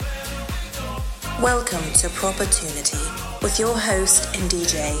Welcome to Propertunity with your host and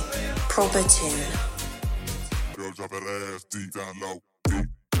DJ, Propertune. Girl, drop that ass deep down low, deep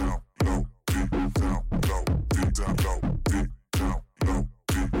down low, deep down low, deep down low, deep down low,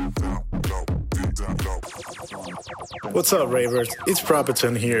 deep down low, deep down low. What's up, ravers? It's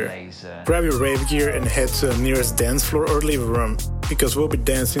Propertunity here. Grab your rave gear and head to the nearest dance floor or living room, because we'll be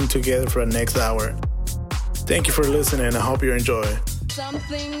dancing together for the next hour. Thank you for listening, and I hope you enjoy.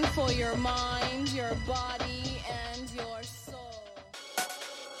 Something for your mind, your body, and your soul.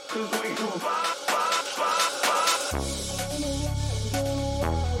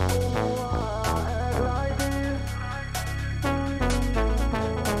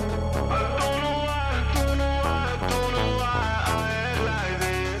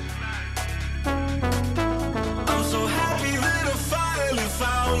 I'm so happy that I finally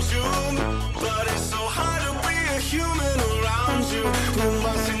found you, but it's so hard to be a human around you. We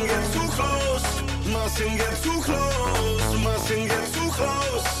mustn't get too close, mustn't get too close, mustn't get too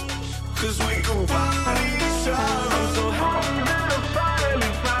close, 'cause we could body each other. I'm so happy that I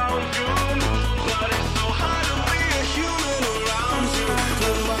finally found you, but it's so hard to be a human around you. We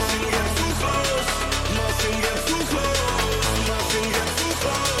mustn't get too close, mustn't get too close, mustn't get too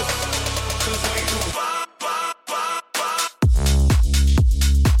close, 'cause we could body.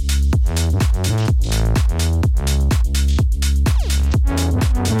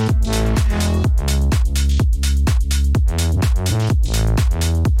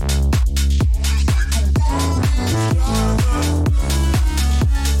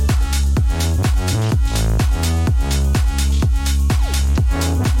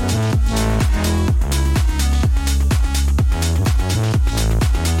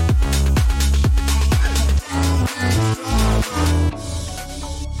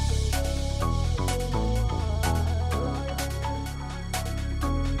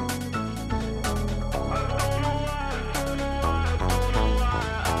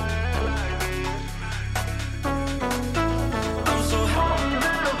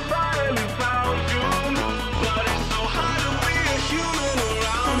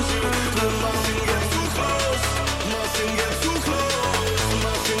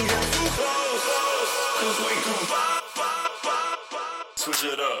 Switch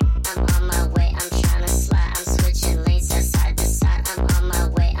it up. I'm on my way, I'm tryna slide. I'm switching lanes side to side. I'm on my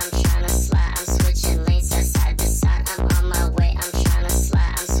way, I'm tryna slide. I'm switching lanes side to side. I'm on my way, I'm tryna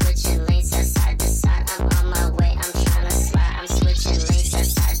slide. I'm switching lanes side to side. I'm on my way, I'm tryna slide. I'm switching lanes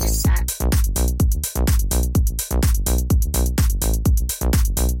side to side.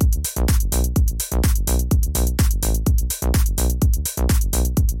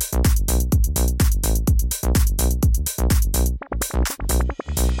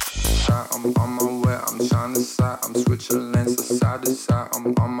 I'm on my way, I'm trying to slide. I'm switching lanes side to side.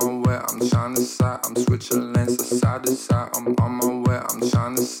 I'm on my way, I'm trying to slide. I'm switching lanes side to side. I'm on my way, I'm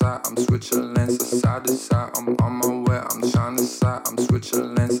trying to slide. I'm switching lanes side to side. I'm on my way, I'm trying to slide. I'm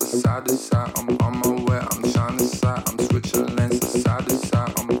switching lanes side to side. I'm on my way, I'm trying to slide. I'm switching lanes side to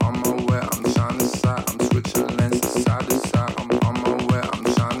side. I'm on my way, I'm trying to slide. I'm switching lanes side to side. I'm on my way, I'm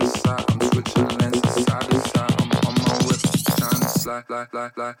trying to slide. I'm switching lanes side to side. I'm on my way, trying to slide,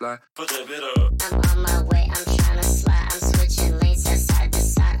 like. Put that bit up. I'm on my way, I'm tryna slide. I'm switching lanes side to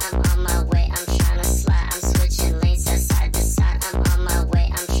side. I'm on my way, I'm tryna slide. I'm switching lanes side to side. I'm on my way,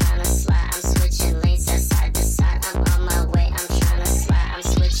 I'm tryna slide. I'm switching lanes side to side. I'm on my way, I'm tryna slide. I'm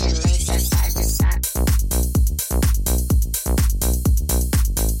switching lanes side to side.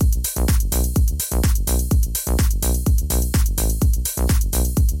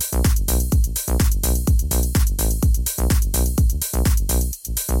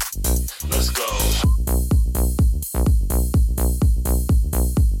 Let's go.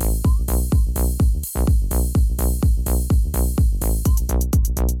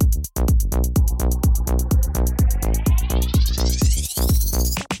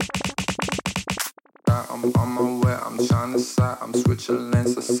 I'm on my way, I'm trying to slide. I'm switching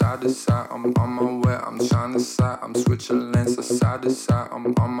lanes side to side. I'm on my way, I'm trying to slide. I'm switching lanes side to side.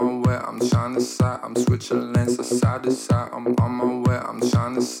 I'm on my way, I'm trying to slide. I'm switching lanes side to side. I'm on my way, I'm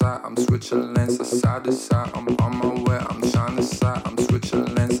trying to slide. I'm switching lanes side to side. I'm on my way, I'm trying to slide. I'm switching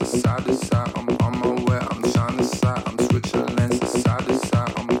lanes side to side. I'm on my way, I'm trying to slide. I'm switching lanes side to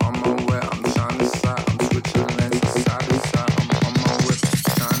side. I'm on my way, I'm trying to slide. I'm switching lanes side to side. I'm on my way,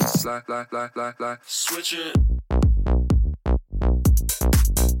 trying to slide, like. Switch it.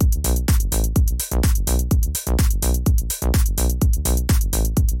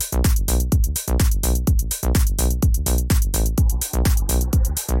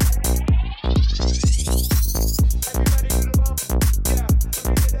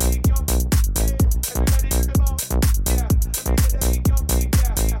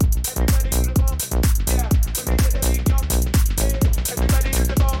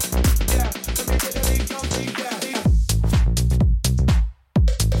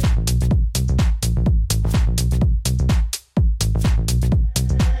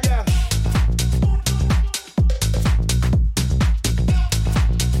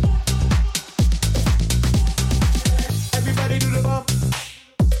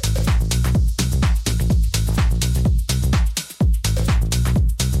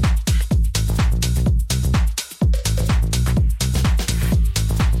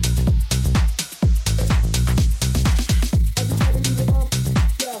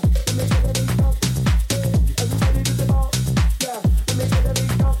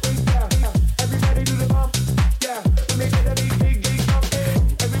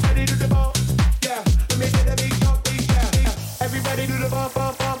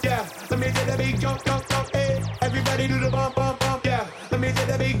 Let me get the beat jump, jump, jump, eh. Everybody do the bump, bump, bump, yeah. Let me get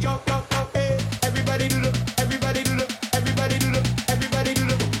the beat jump, jump, jump, eh. Everybody do the, everybody do the, everybody do the, everybody do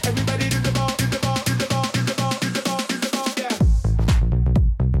the, everybody do the bump, do the bump, do the bump, do the bump, do the bump, do the bump, yeah.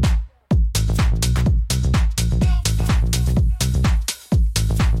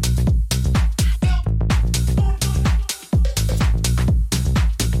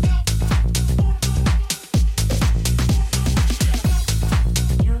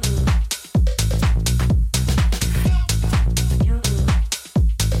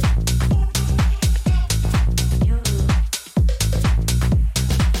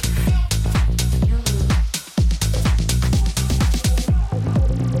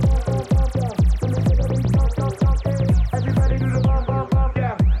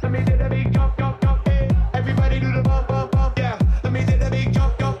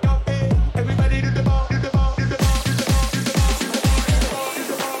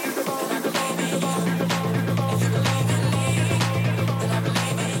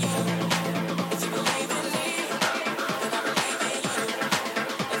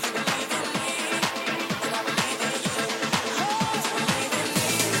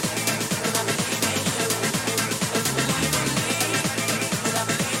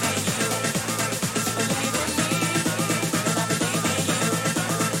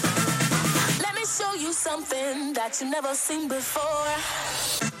 Something that you never seen before.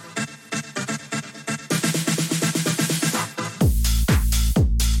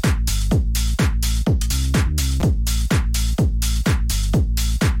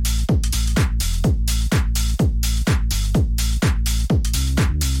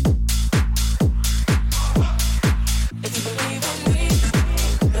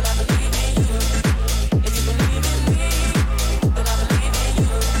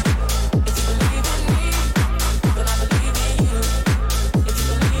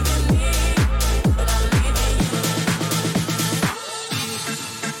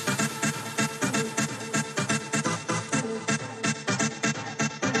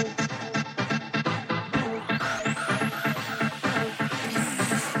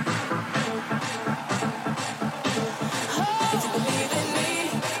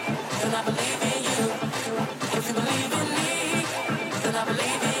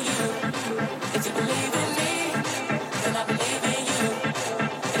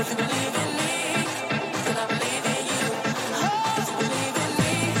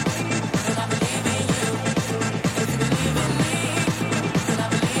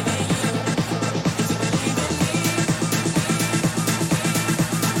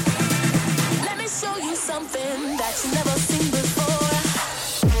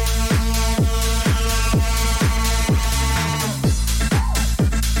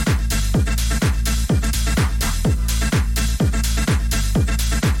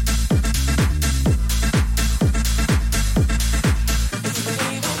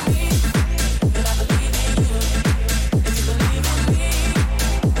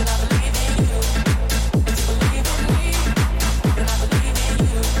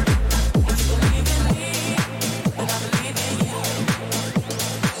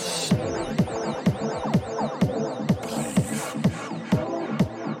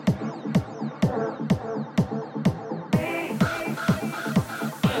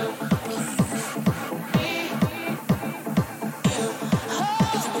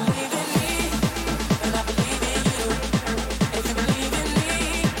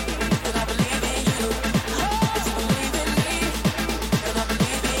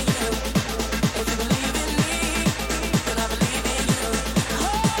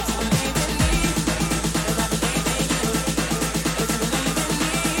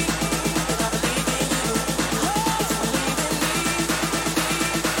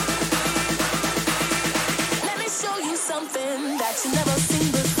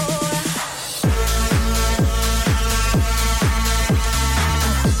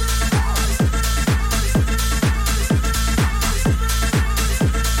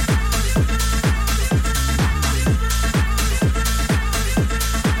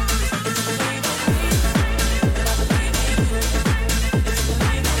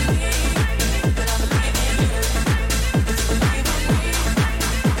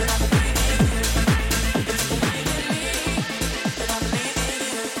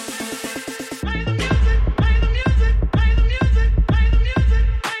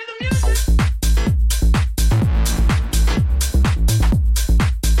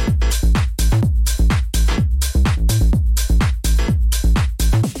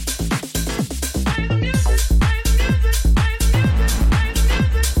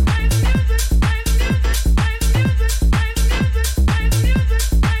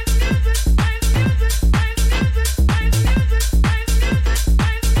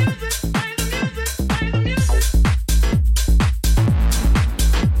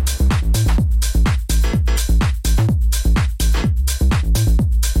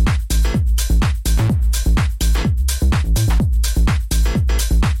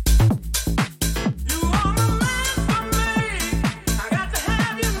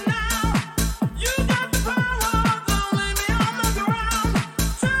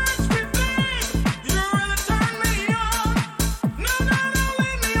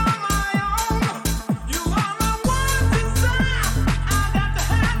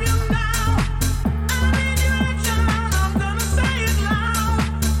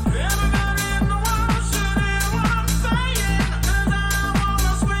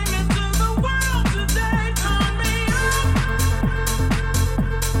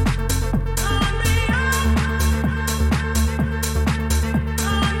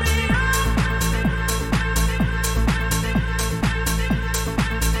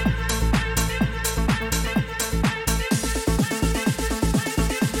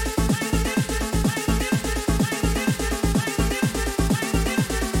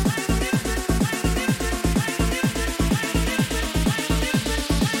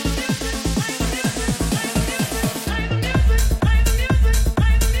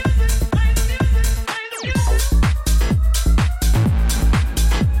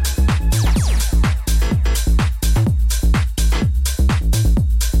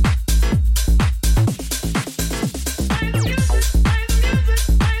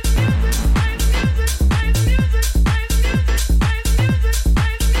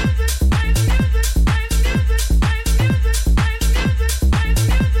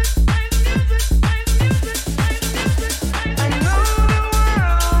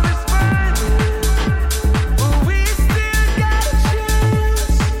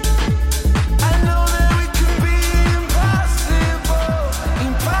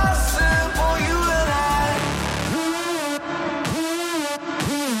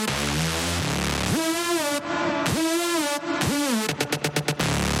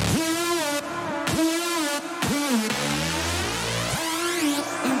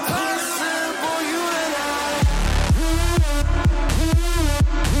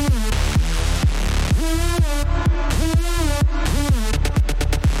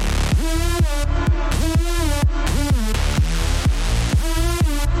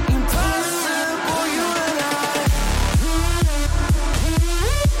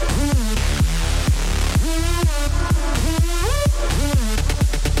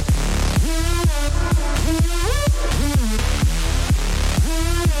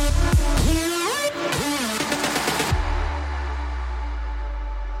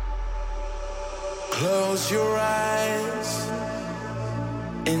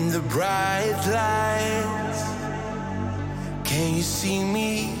 in the bright lights. Can you see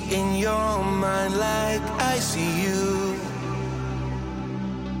me in your mind like I see you?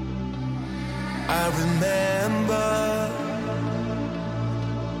 I remember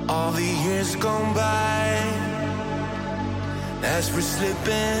all the years gone by as we're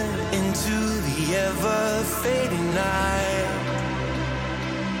slipping into the ever-fading night.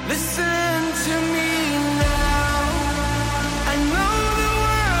 Listen to me now. I know the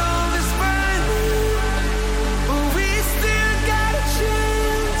world is burning, but we still got a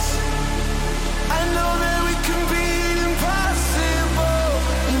chance. I know that we can beat impossible,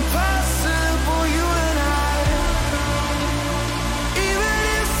 impossible, you and I. Even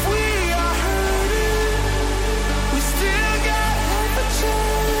if we are hurting, we still got half a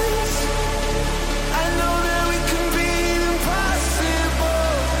chance. I know that we can beat impossible,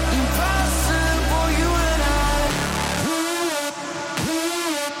 impossible, you and I.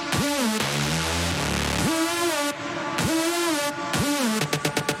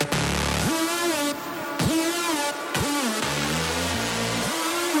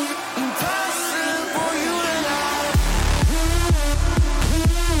 Impossible, you and I.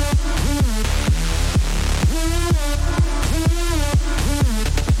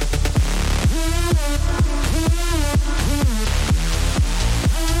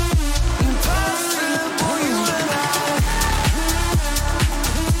 Impossible, you and I.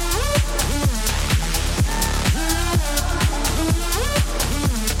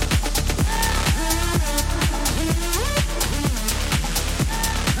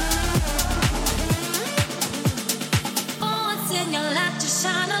 Once in your life to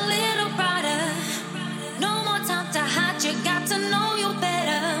shine a little brighter. No more time to hide, you got to know you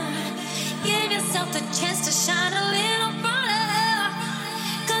better. Give yourself the chance to shine a little brighter.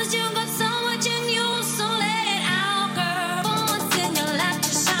 'Cause you got so much in you, so let it out, girl. Once in your life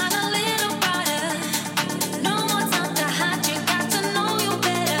to shine a little brighter. No more time to hide, you got to know you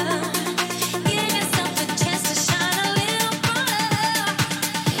better. Give yourself the chance to shine a little brighter.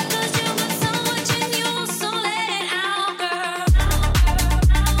 'Cause you got so much in you, so let it out, girl.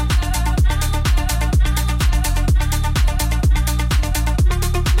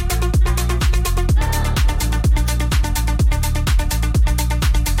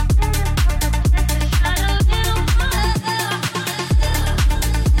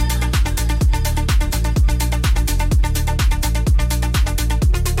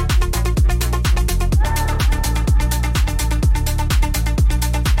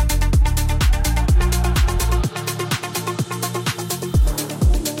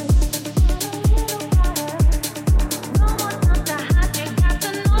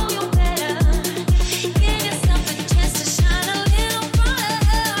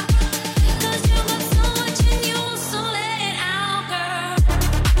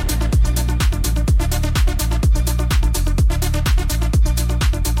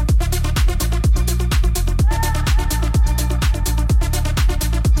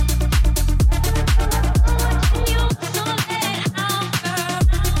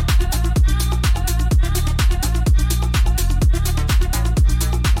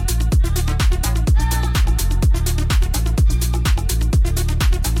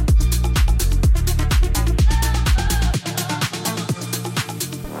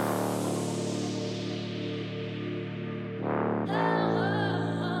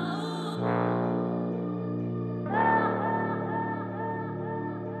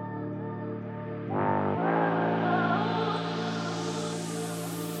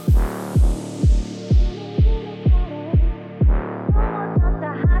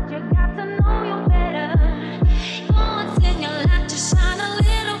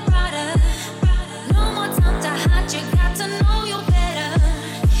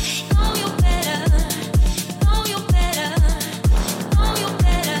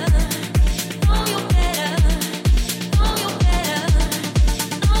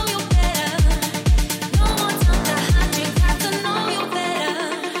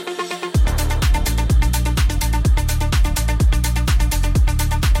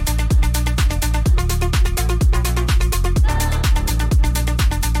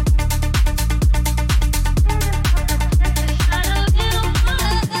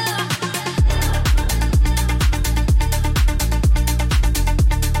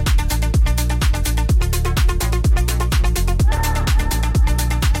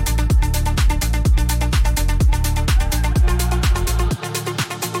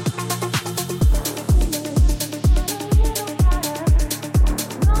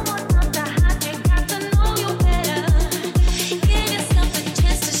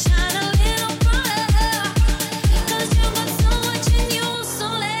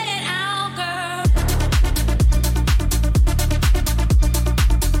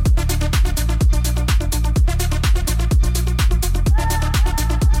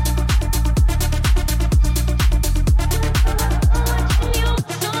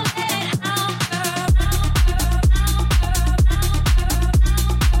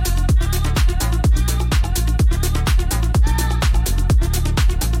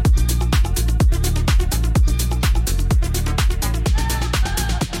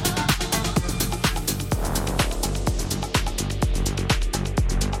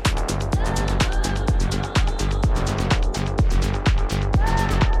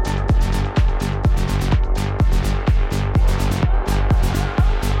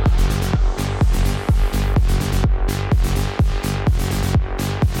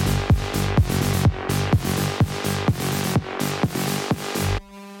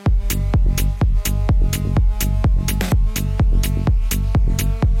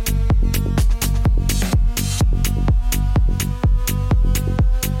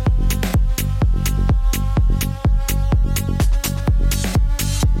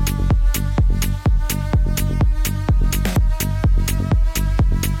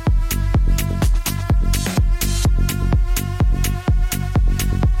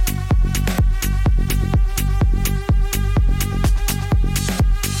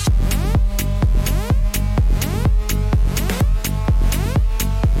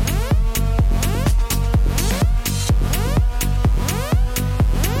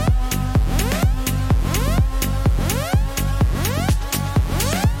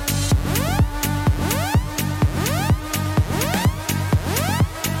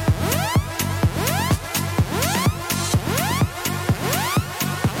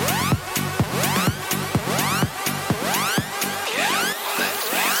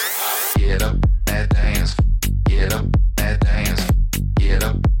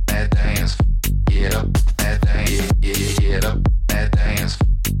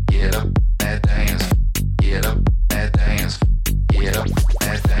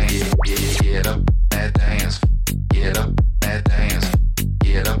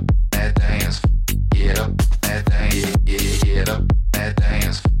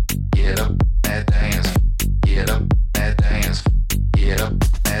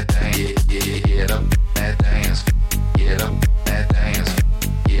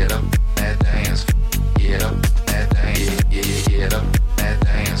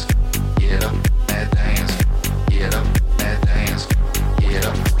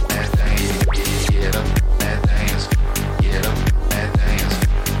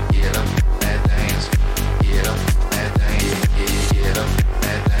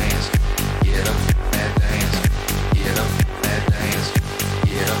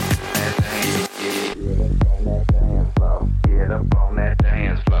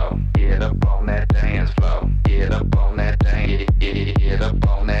 floor. Get up on that dance floor. Get up on that dance. Get up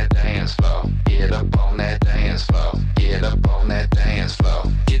on that dance floor. Get up on that dance floor. Get up on that dance floor.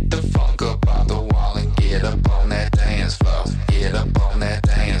 Get the funk up on the wall and get up on that dance floor. Get up on that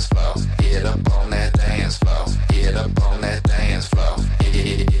dance floor. Get up on that dance floor. Get up on that dance floor.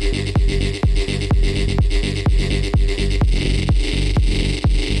 Get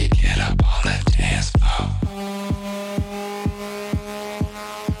up on that dance floor.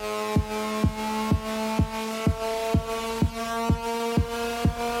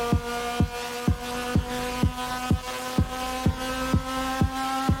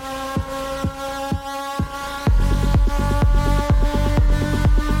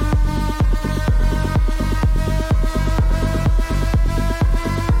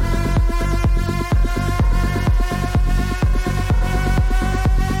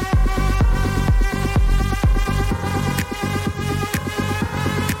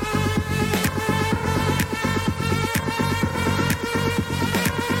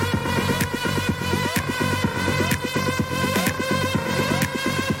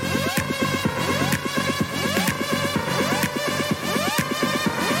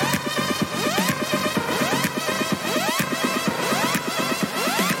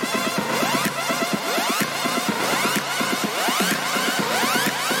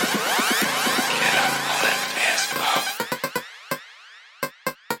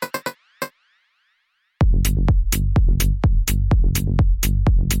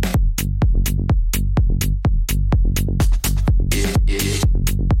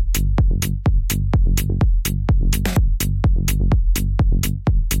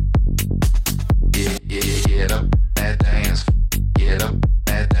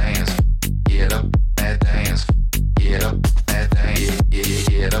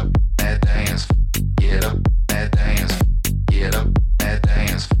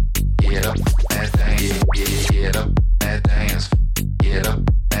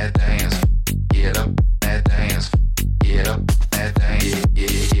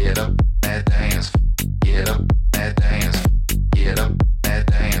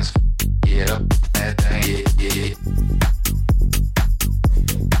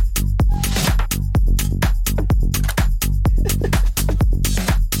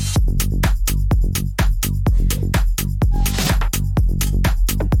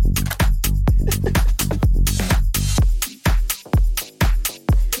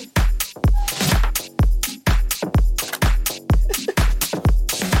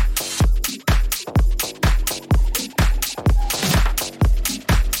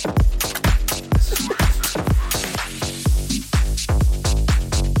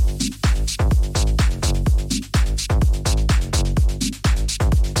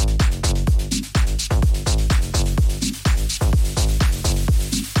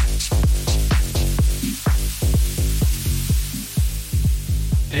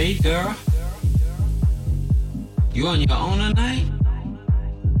 Hey girl, you on your own tonight?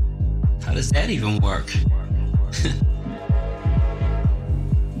 How does that even work?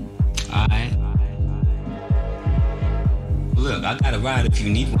 Alright. Look, I got a ride if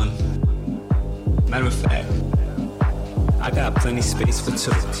you need one. Matter of fact, I got plenty space for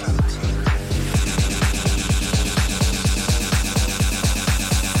two.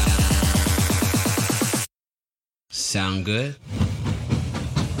 Sound good?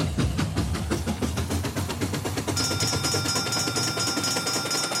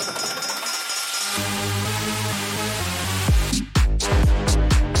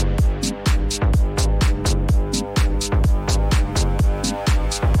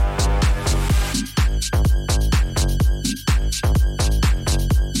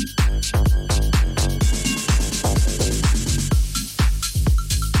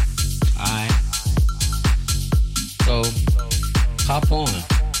 Hop on.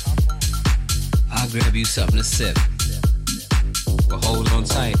 I'll grab you something to sip. But hold on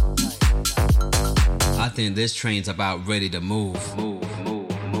tight. I think this train's about ready to move.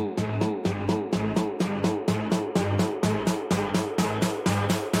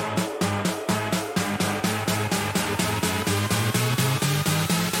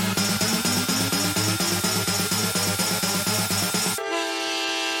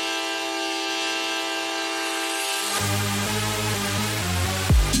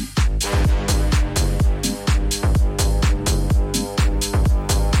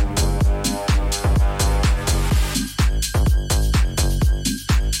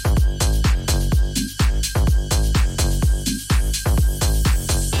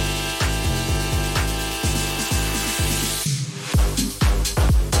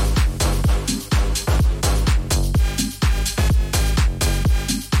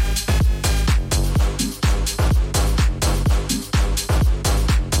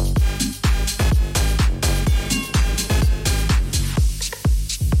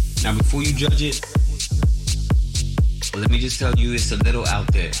 before you judge it, let me just tell you it's a little out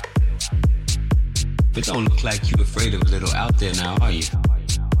there. But don't look like you afraid of a little out there now, are you?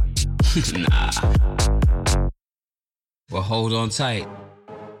 Nah. Well, hold on tight.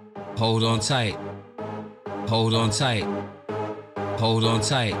 Hold on tight. Hold on tight. Hold on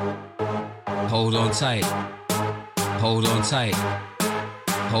tight. Hold on tight. Hold on tight.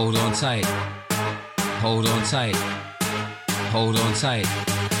 Hold on tight. Hold on tight. Hold on tight.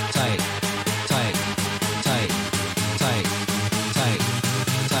 Tight. Tight. Tight. Tight. Tight. Tight. Tight.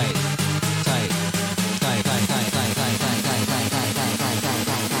 Tight.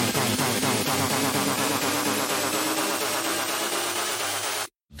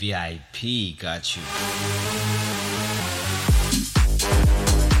 VIP got you.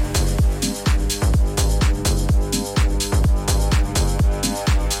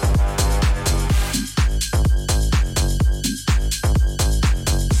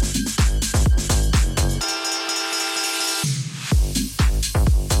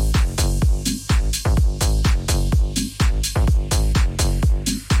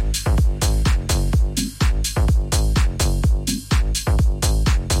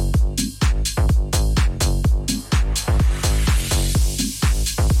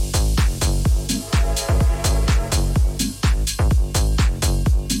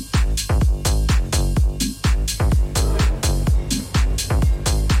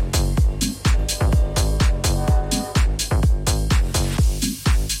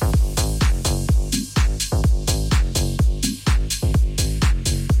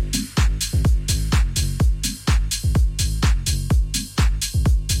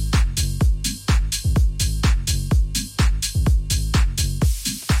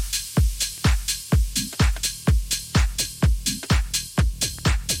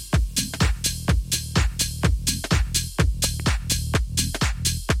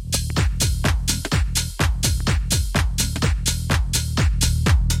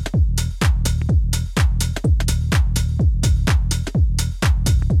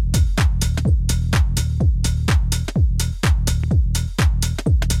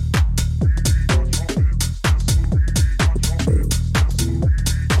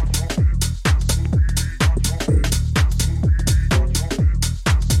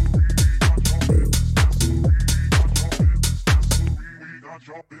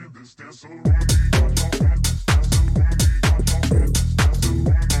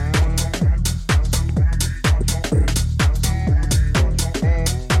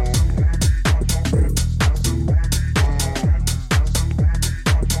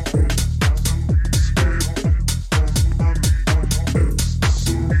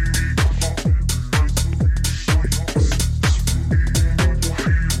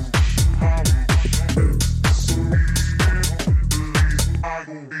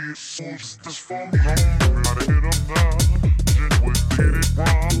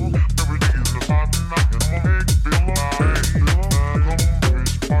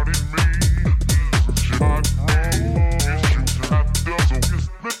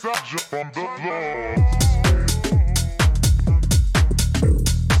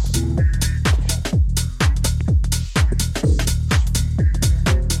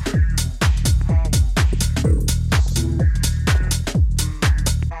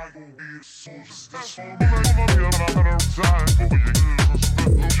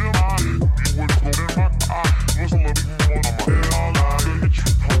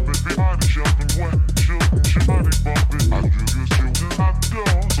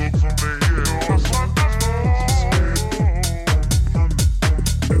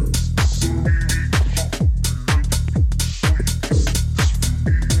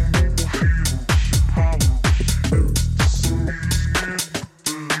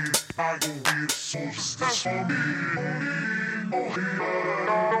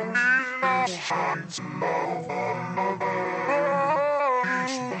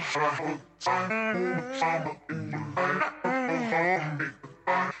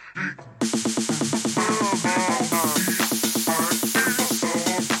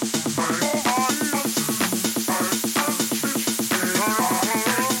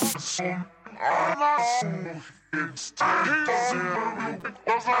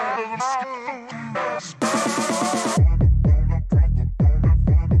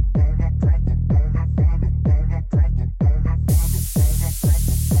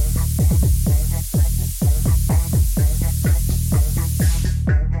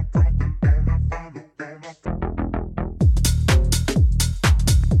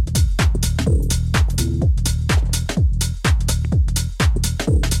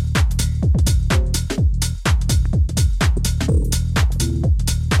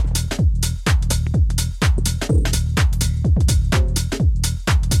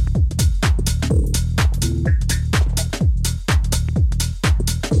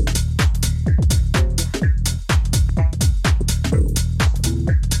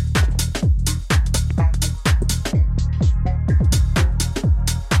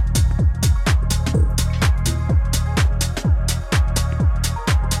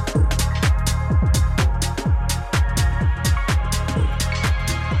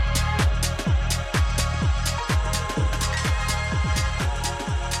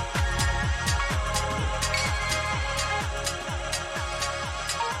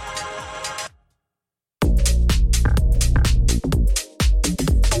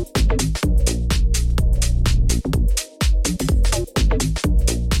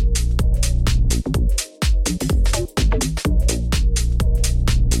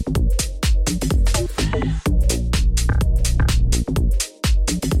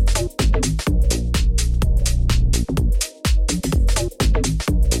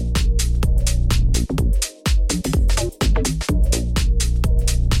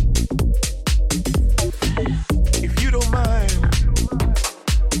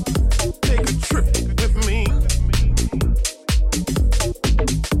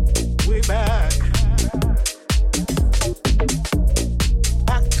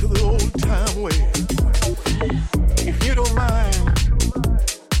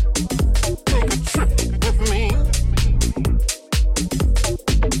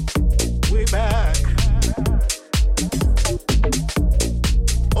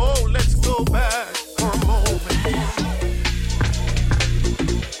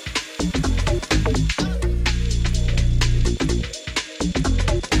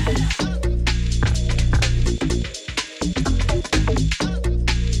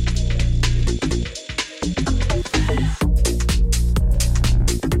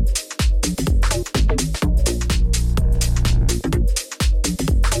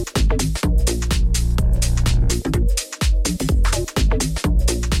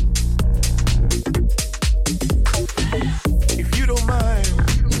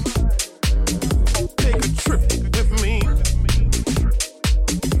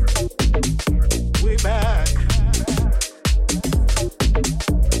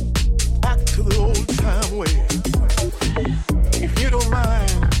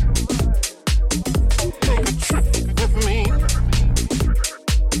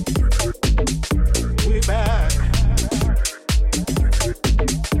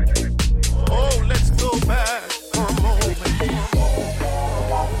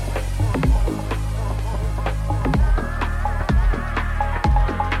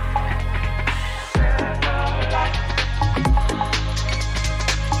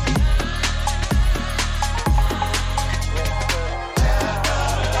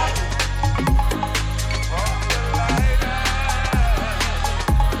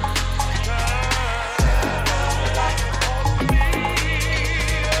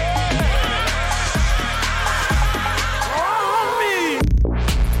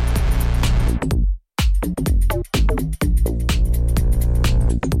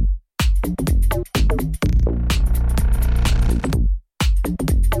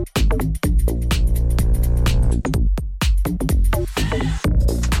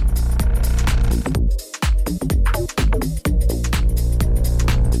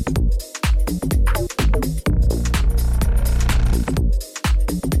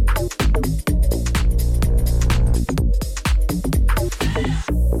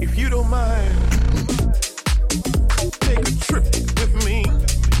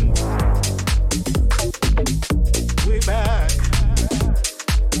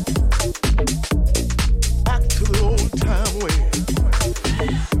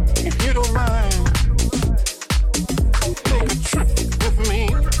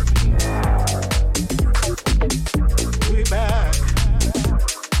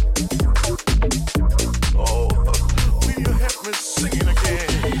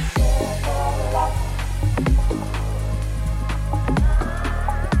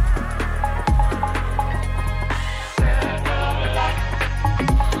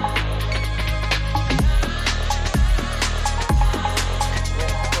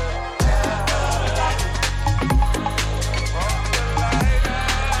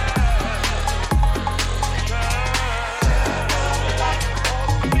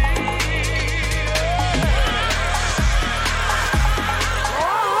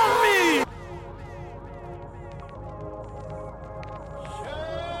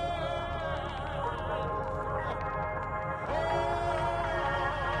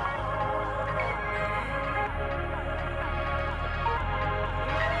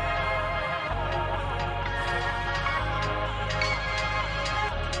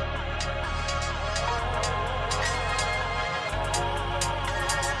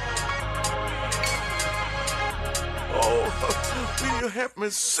 help me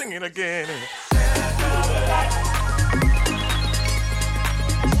sing it again.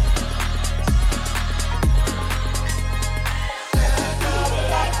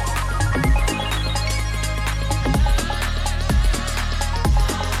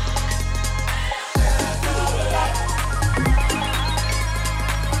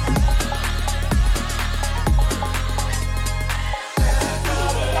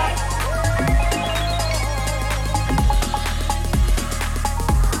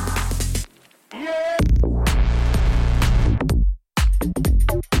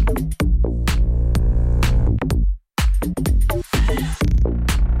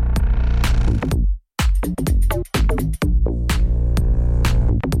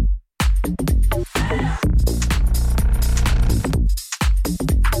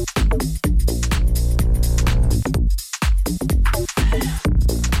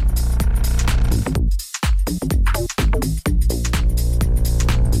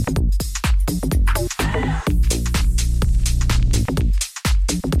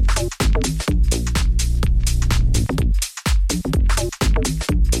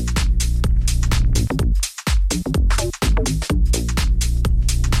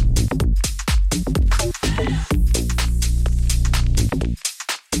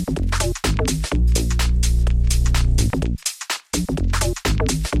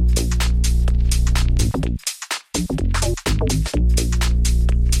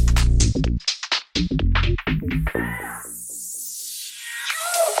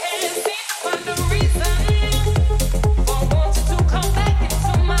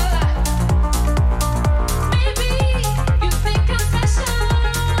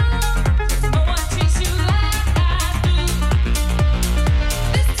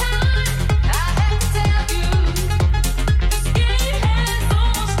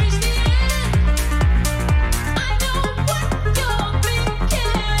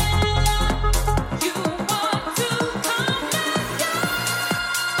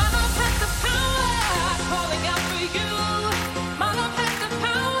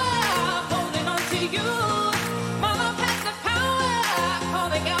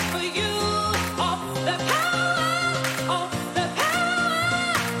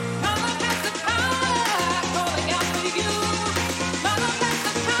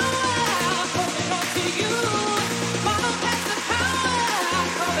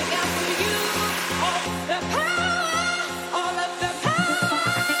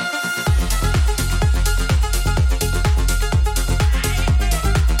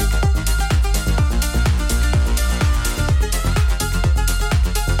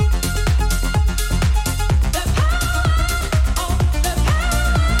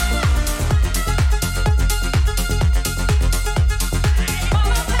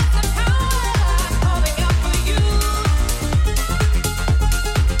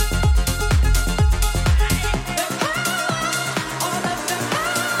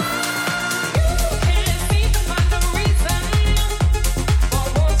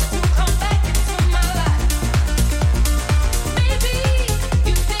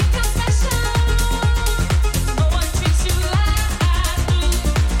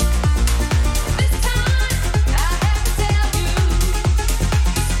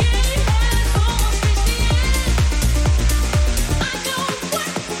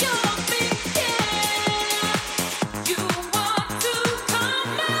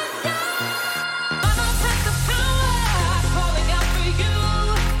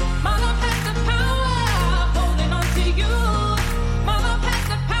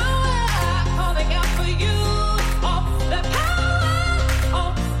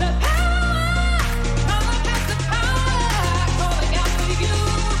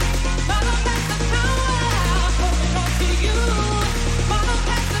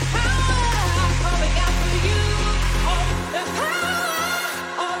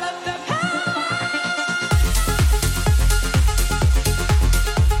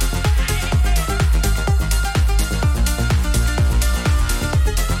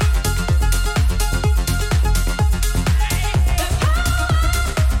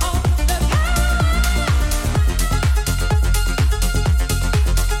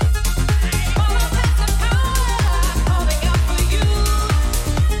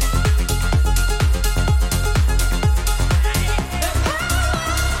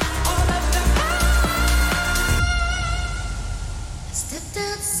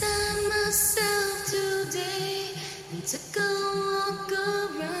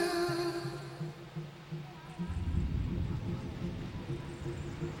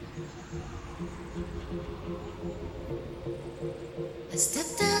 I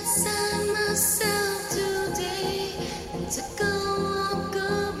stepped outside myself today and took a walk.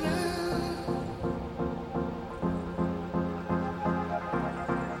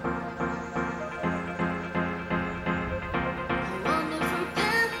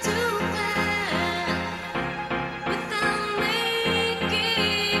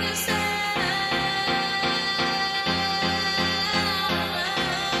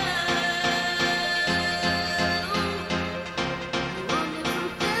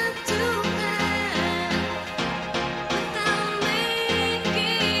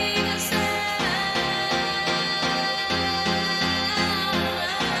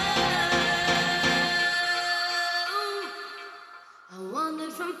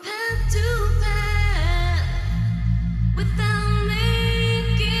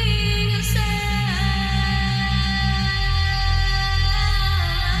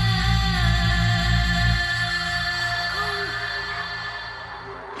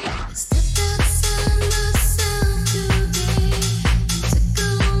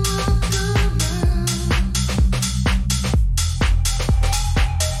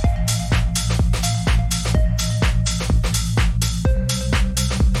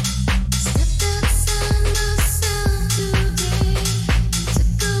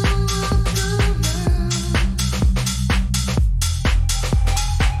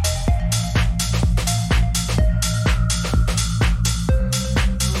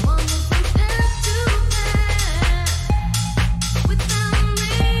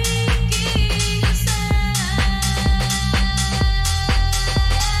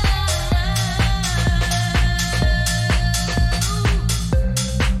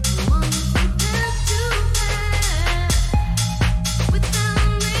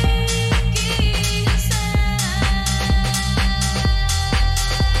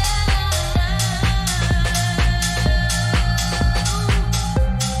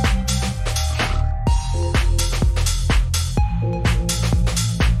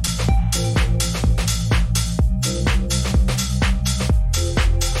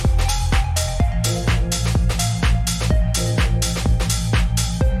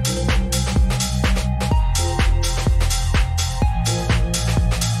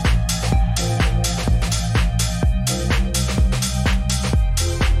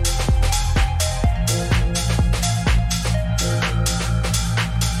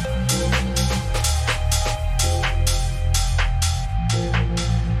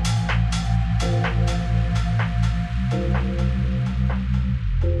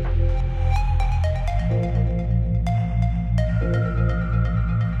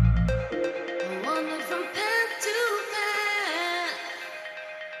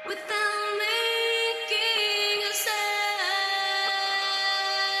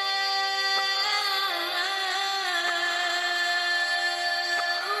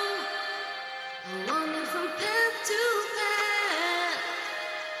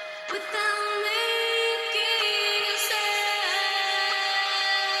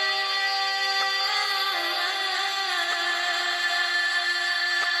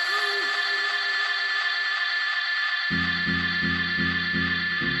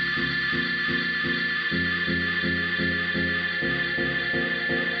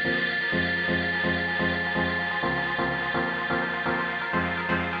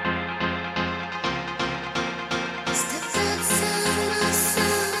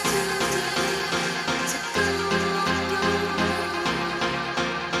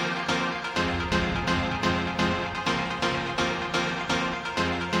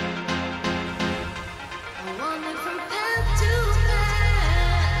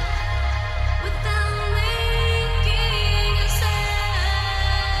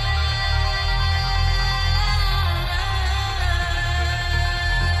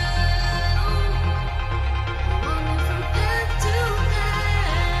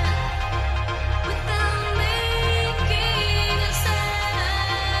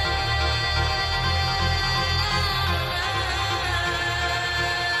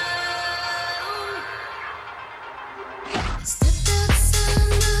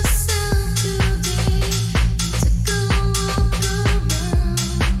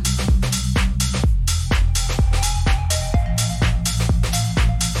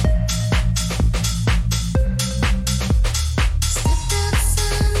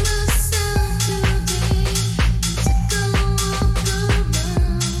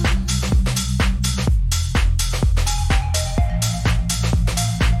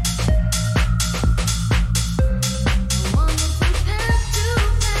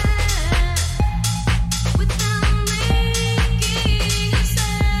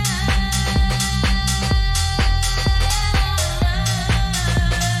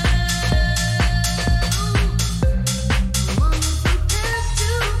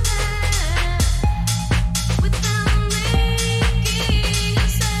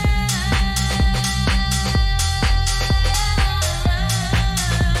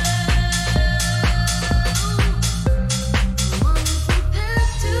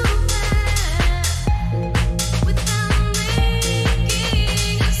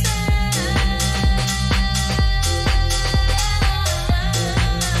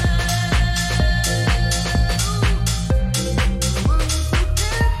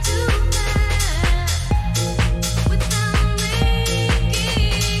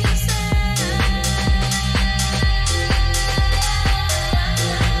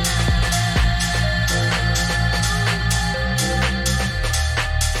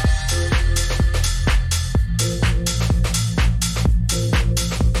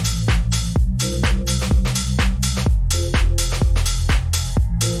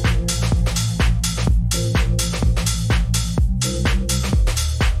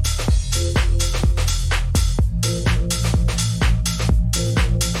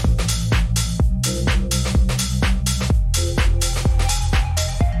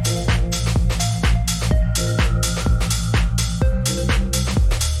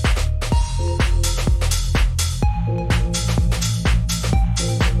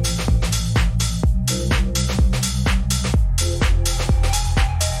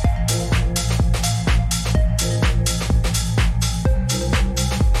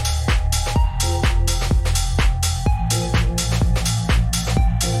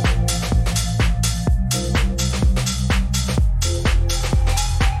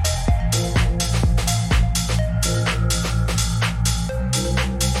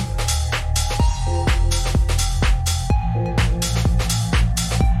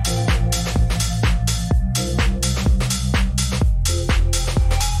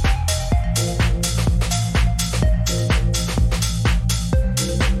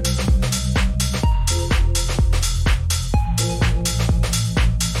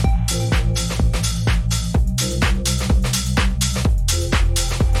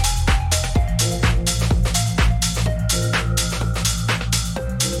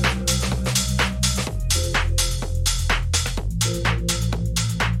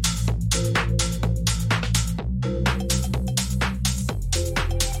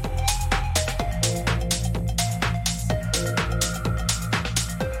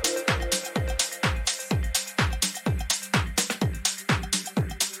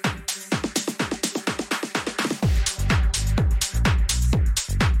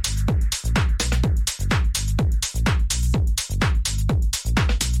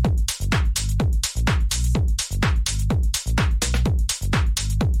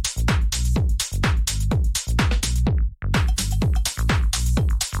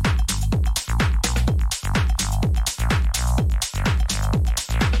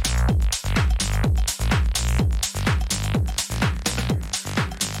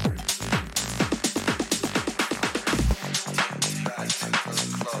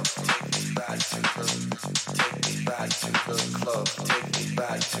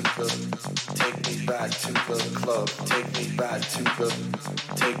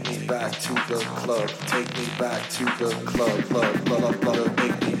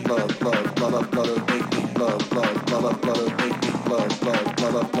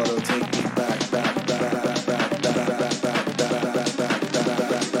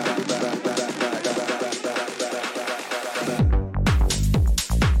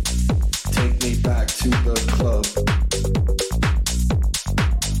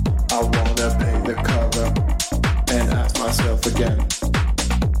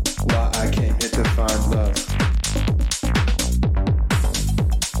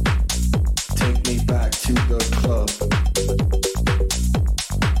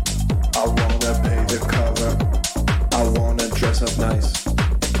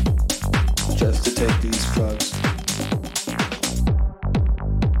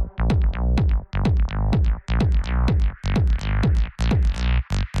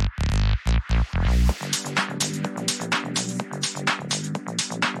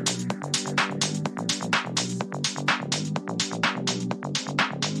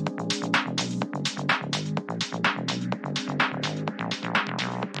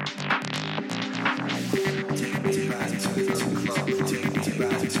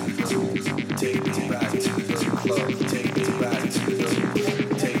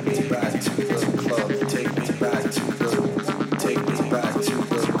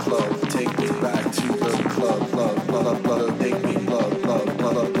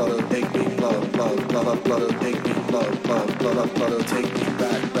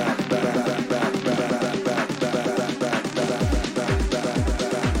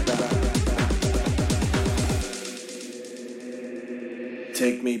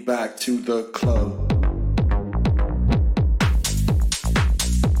 Take me back to the club.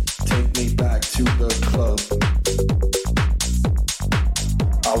 Take me back to the club.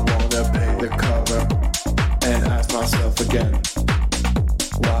 I wanna pay the cover and ask myself again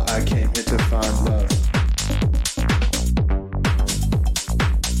why I came here to find love.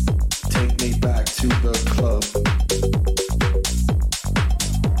 Take me back to the club.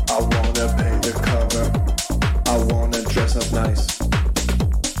 I wanna pay the cover. I wanna dress up nice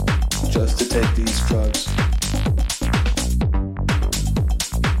just to take these drugs.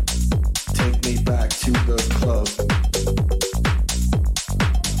 Take me back to the club.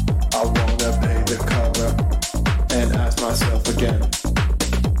 I wanna pay the cover and ask myself again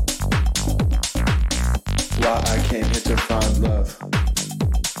why I came here to find love.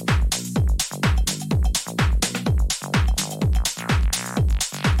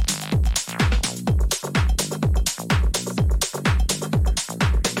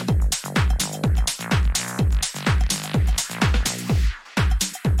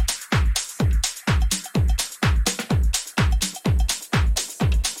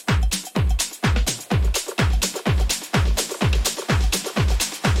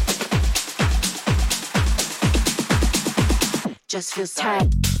 Just feels tight.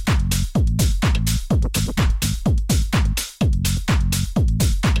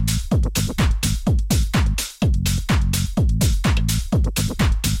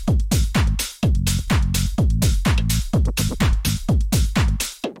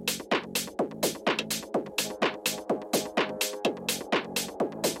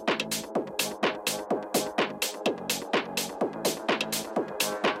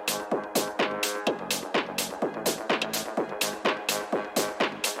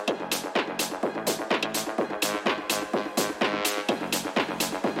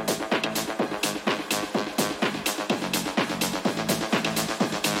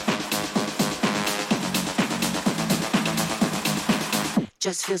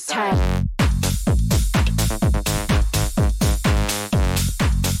 Just feels tight.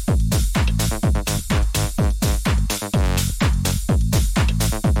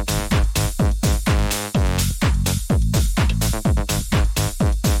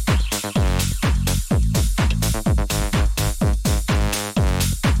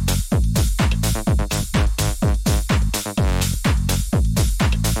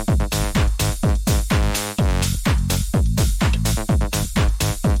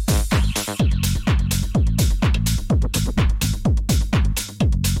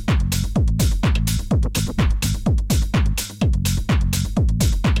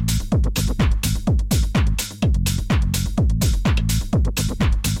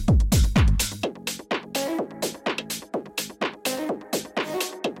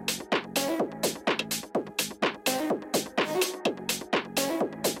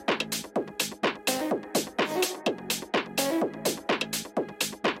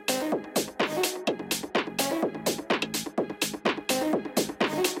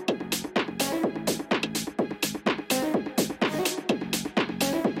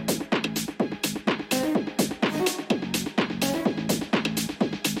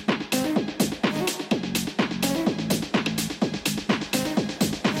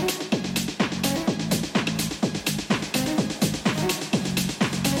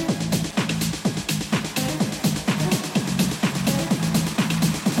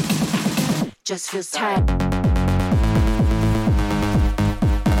 just feels tight.